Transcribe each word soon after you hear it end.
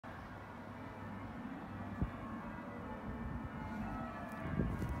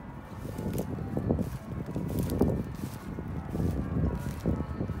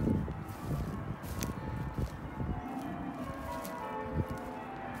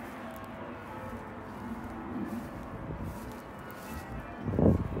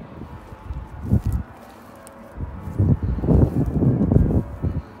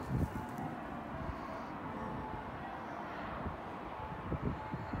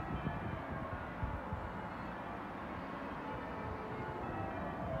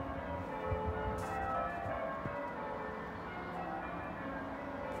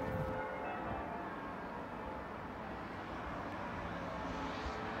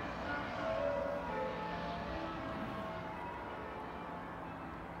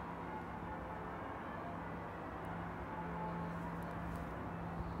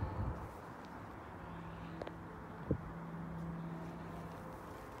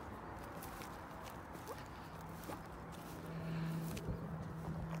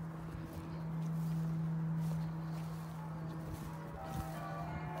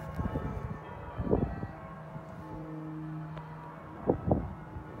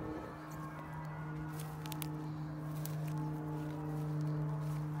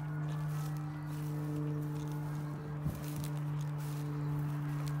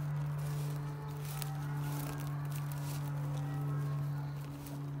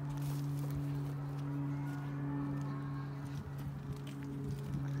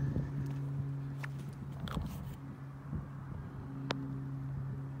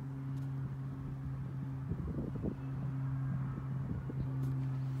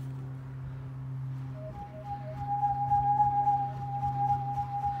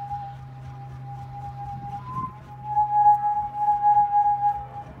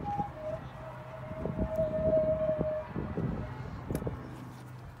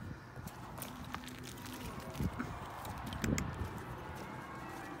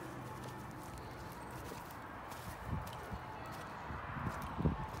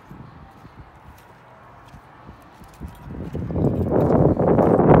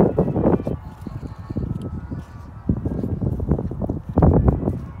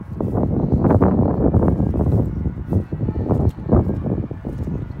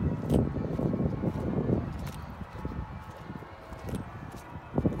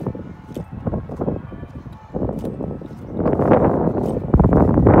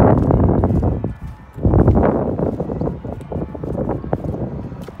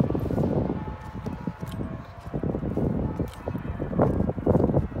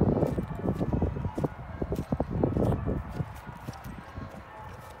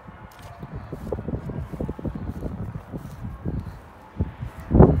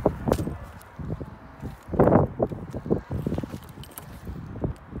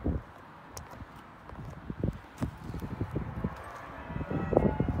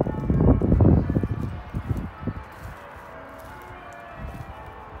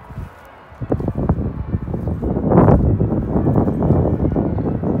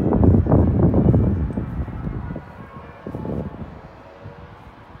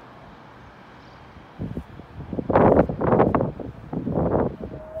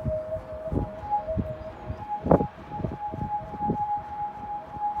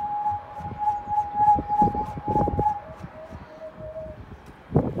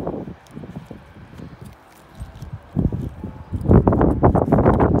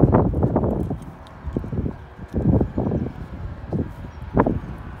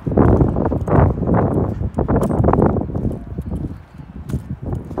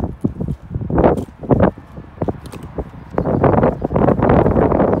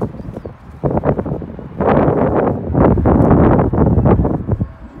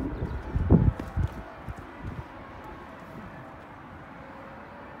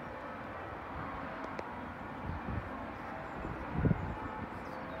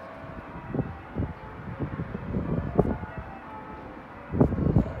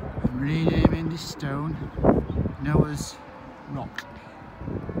renaming this stone Noah's Rock.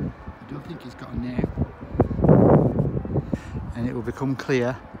 I don't think it's got a name, and it will become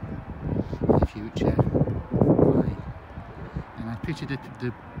clear in the future why. And I pictured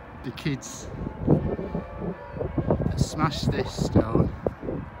the kids that smashed this stone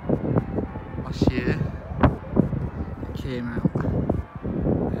last year. It came out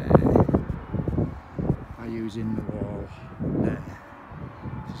by using the wall there.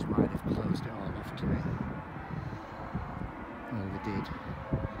 This is why they've closed it all off to me. Well, they did to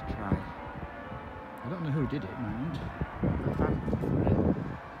try. I don't know who did it, mind. I thank them for it.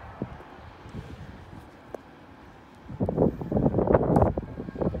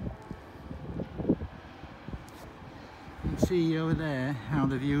 You can see over there how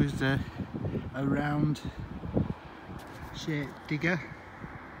they've used a round shaped digger.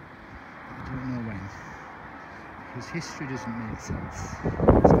 I don't know when, because history doesn't make sense,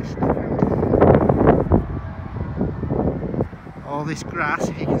 especially around here. All this grass,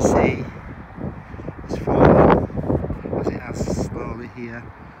 if you can see, is falling as it has slowly here.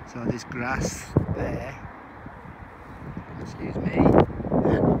 So this grass there, excuse me,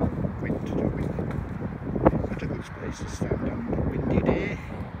 wind to do it. Not a good place to stand on a windy day.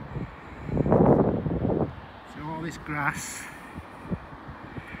 So all this grass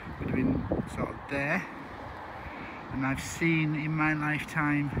would have been sort of there, and I've seen in my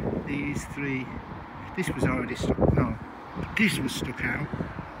lifetime these three. This was already stuck, no, this was stuck out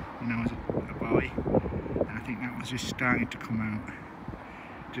when I was a boy, and I think that was just starting to come out,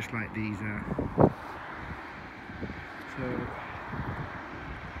 just like these are. So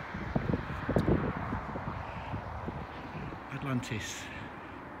Atlantis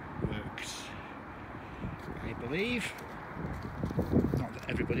works, I believe. Not that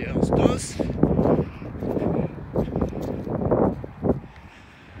everybody else does.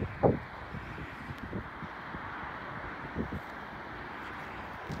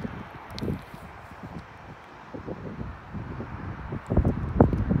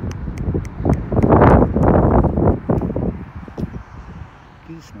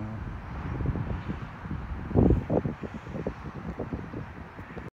 Good smell.